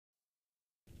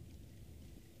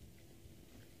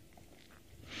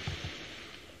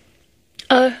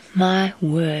Oh my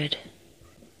word.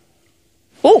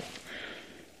 Oh!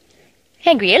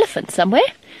 Angry elephant somewhere.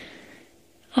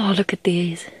 Oh, look at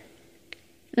these.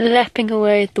 Lapping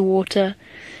away at the water.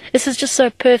 This is just so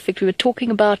perfect. We were talking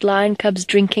about lion cubs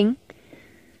drinking.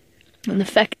 And the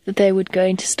fact that they were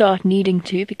going to start needing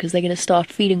to because they're going to start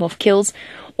feeding off kills.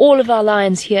 All of our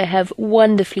lions here have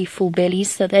wonderfully full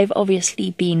bellies, so they've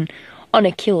obviously been on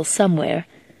a kill somewhere.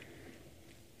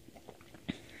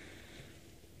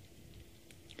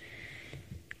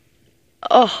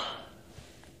 Oh.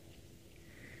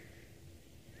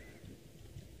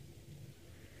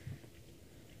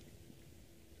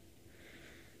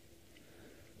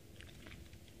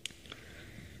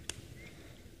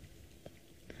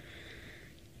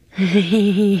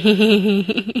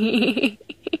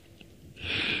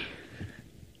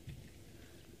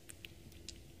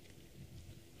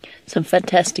 Some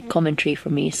fantastic commentary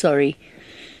from me, sorry.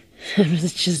 It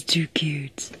was just too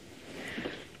cute.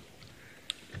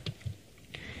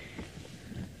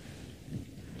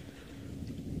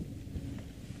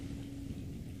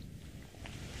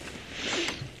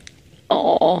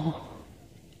 Oh.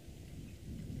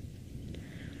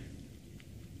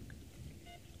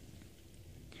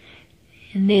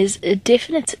 And there's a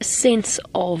definite sense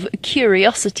of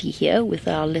curiosity here with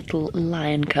our little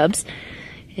lion cubs.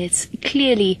 It's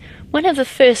clearly one of the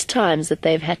first times that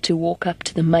they've had to walk up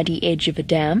to the muddy edge of a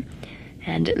dam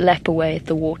and lap away at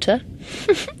the water.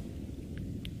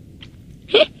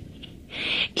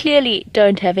 Clearly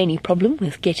don't have any problem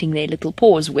with getting their little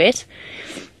paws wet.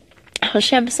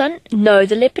 Shambasan, no,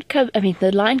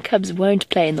 the lion cubs won't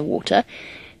play in the water.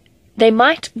 They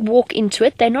might walk into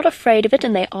it. They're not afraid of it,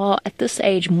 and they are, at this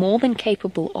age, more than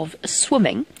capable of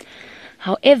swimming.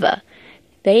 However,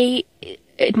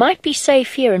 it might be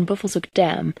safe here in Buffelshoek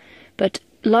Dam, but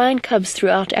lion cubs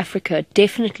throughout Africa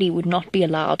definitely would not be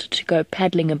allowed to go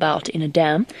paddling about in a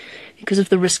dam because of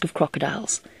the risk of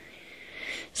crocodiles.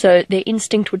 So their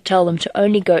instinct would tell them to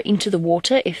only go into the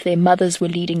water if their mothers were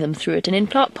leading them through it. And in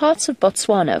parts of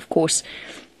Botswana, of course,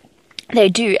 they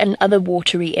do, and other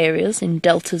watery areas in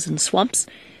deltas and swamps,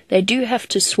 they do have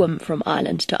to swim from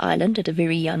island to island at a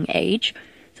very young age.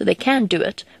 So they can do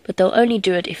it, but they'll only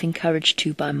do it if encouraged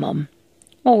to by mum.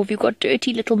 Oh, have you got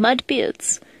dirty little mud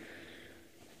beards?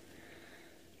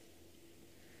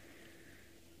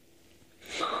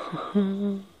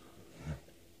 Well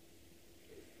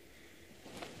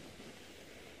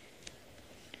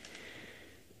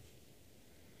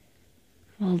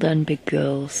done, big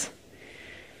girls.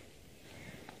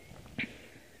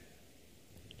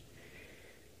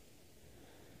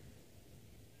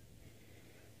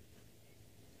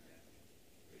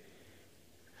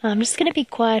 I'm just going to be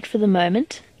quiet for the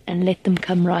moment and let them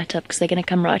come right up because they're going to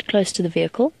come right close to the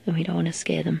vehicle and we don't want to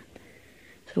scare them.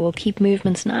 So we'll keep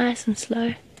movements nice and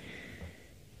slow.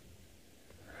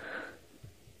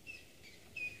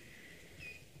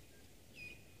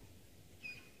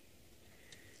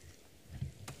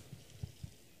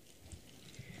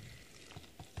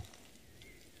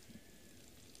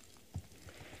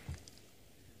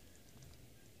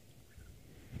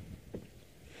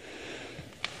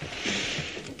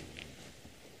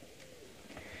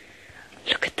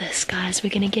 Look at this, guys. We're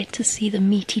going to get to see them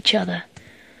meet each other.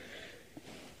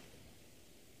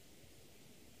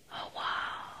 Oh, wow.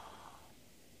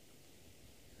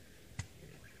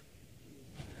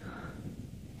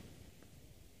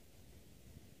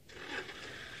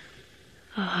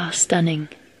 Ah, oh, stunning.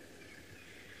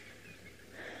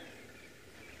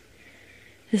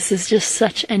 This is just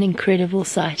such an incredible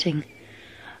sighting.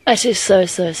 It is so,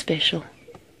 so special.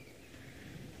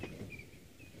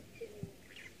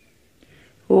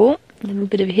 Oh, a little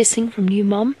bit of hissing from new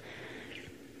mom.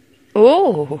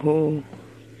 Oh,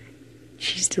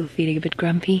 she's still feeling a bit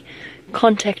grumpy.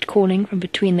 Contact calling from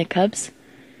between the cubs.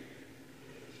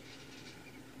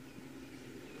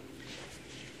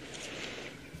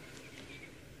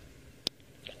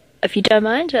 If you don't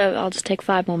mind, I'll just take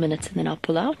 5 more minutes and then I'll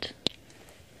pull out.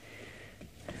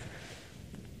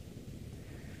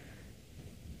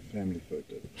 Family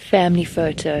photo. Family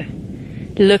photo.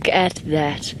 Look at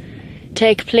that.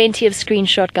 Take plenty of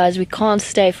screenshot, guys. We can't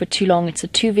stay for too long. It's a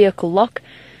 2-vehicle lock,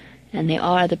 and there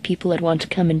are other people that want to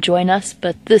come and join us,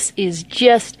 but this is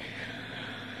just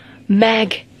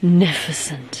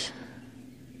magnificent.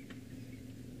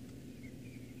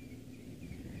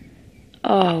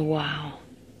 Oh, wow.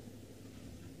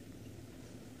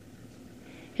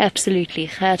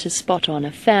 Absolutely, Gert is spot on.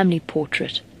 A family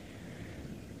portrait.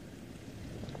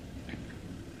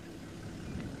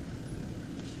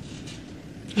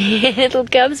 Little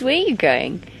cubs, where are you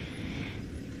going?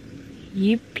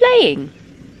 You playing?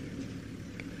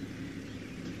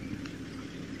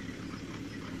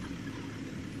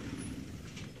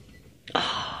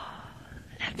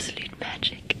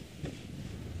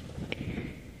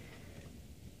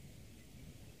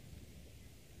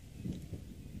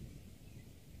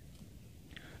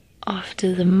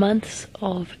 after the months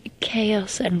of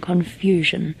chaos and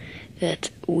confusion that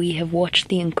we have watched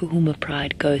the Nkuhuma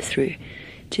Pride go through,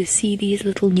 to see these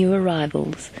little new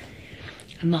arrivals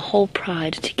and the whole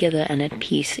pride together and at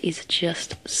peace is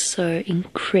just so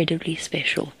incredibly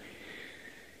special.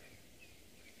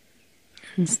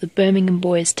 Since the Birmingham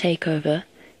boys' takeover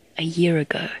a year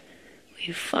ago,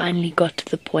 we've finally got to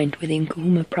the point where the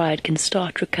Nkuhuma Pride can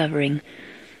start recovering,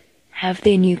 have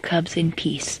their new cubs in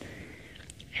peace,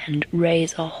 and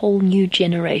raise a whole new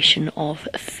generation of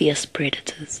fierce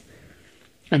predators.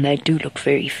 And they do look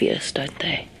very fierce, don't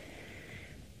they?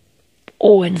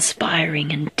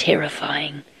 Awe-inspiring and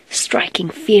terrifying, striking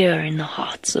fear in the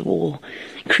hearts of all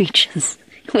creatures,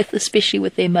 especially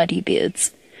with their muddy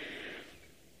beards.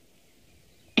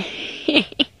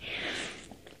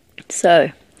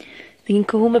 So, the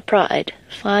Nkuhuma Pride,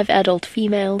 5 adult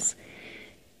females,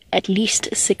 at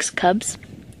least 6 cubs,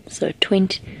 so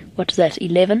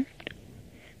 11,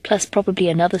 plus probably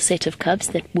another set of cubs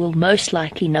that will most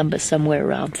likely number somewhere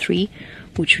around 3,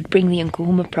 which would bring the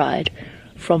Nkuhuma Pride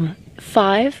from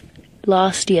 5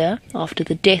 last year, after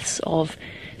the deaths of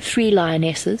 3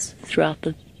 lionesses throughout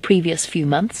the previous few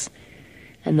months,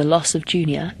 and the loss of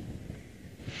Junior.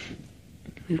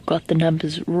 We've got the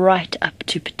numbers right up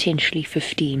to potentially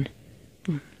 15,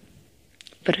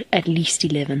 but at least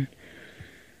 11.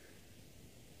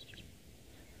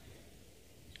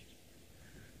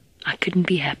 I couldn't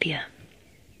be happier.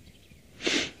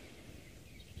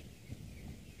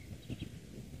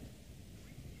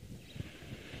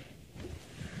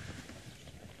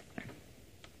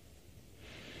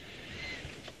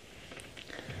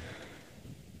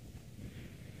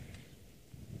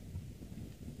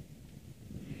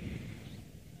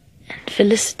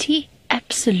 Felicity,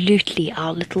 absolutely,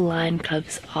 our little lion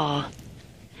cubs are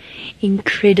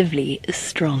incredibly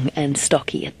strong and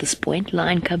stocky at this point.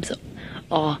 Lion cubs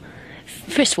are,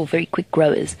 first of all, very quick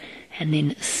growers, and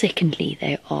then secondly,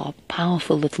 they are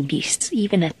powerful little beasts,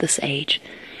 even at this age.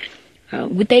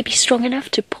 Would they be strong enough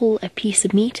to pull a piece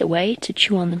of meat away to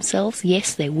chew on themselves?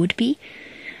 Yes, they would be.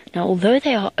 Now, although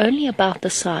they are only about the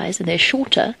size, and they're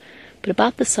shorter, but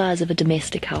about the size of a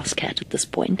domestic house cat at this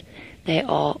point, they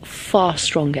are far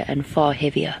stronger and far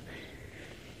heavier.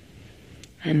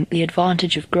 And the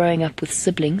advantage of growing up with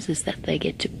siblings is that they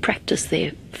get to practice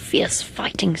their fierce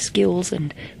fighting skills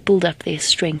and build up their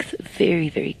strength very,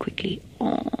 very quickly.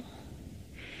 Aww.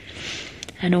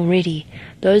 And already,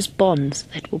 those bonds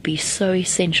that will be so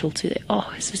essential to them.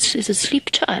 Oh, is it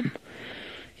sleep time?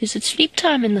 Is it sleep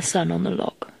time in the sun on the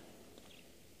log?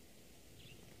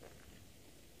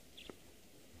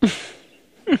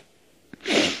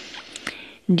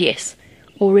 And yes,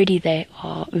 already they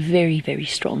are very, very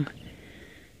strong.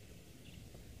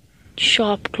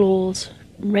 Sharp claws,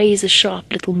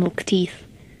 razor-sharp little milk teeth.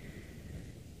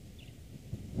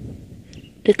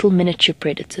 Little miniature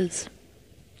predators.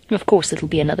 Of course, it'll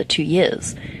be another 2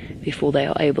 years before they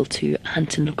are able to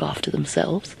hunt and look after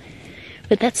themselves.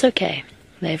 But that's okay.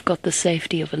 They've got the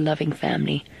safety of a loving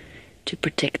family to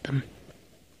protect them.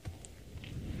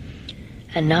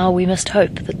 And now we must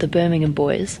hope that the Birmingham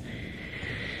boys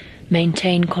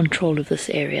maintain control of this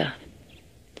area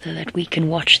so that we can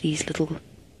watch these little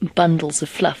bundles of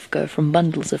fluff go from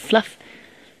bundles of fluff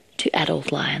to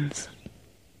adult lions.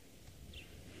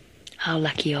 How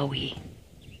lucky are we?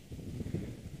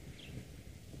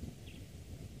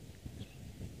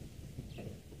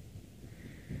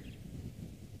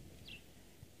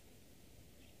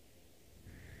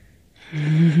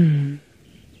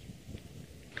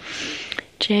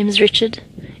 James Richard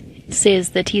says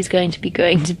that he's going to be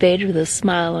going to bed with a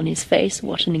smile on his face.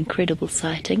 What an incredible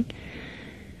sighting.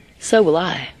 So will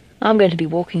I. I'm going to be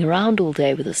walking around all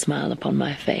day with a smile upon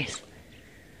my face.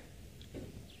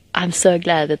 I'm so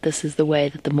glad that this is the way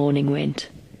that the morning went.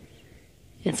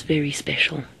 It's very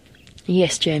special.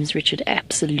 Yes, James Richard,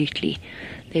 absolutely.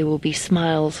 There will be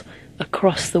smiles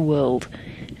across the world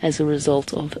as a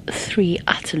result of 3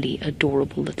 utterly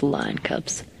adorable little lion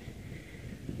cubs.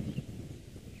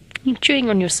 You're chewing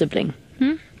on your sibling,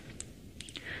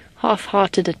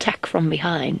 Half-hearted attack from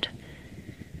behind.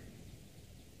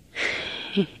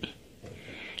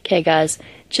 Okay, guys,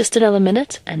 just another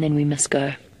minute, and then we must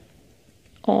go.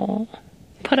 Oh,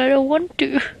 but I don't want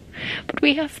to. But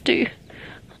we have to.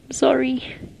 I'm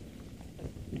sorry.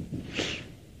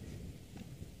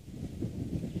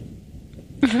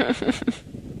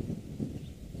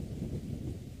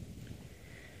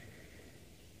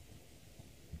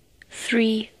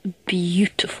 Three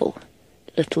beautiful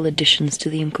little additions to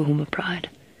the Nkuhuma Pride.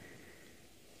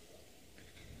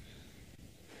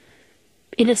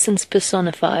 Innocence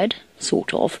personified,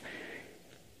 sort of.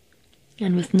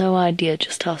 and with no idea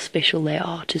just how special they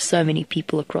are to so many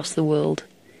people across the world.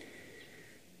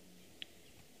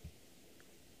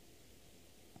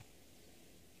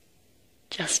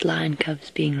 Just lion cubs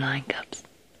being lion cubs.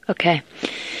 Okay.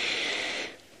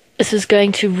 This is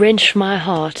going to wrench my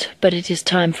heart, but it is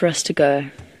time for us to go.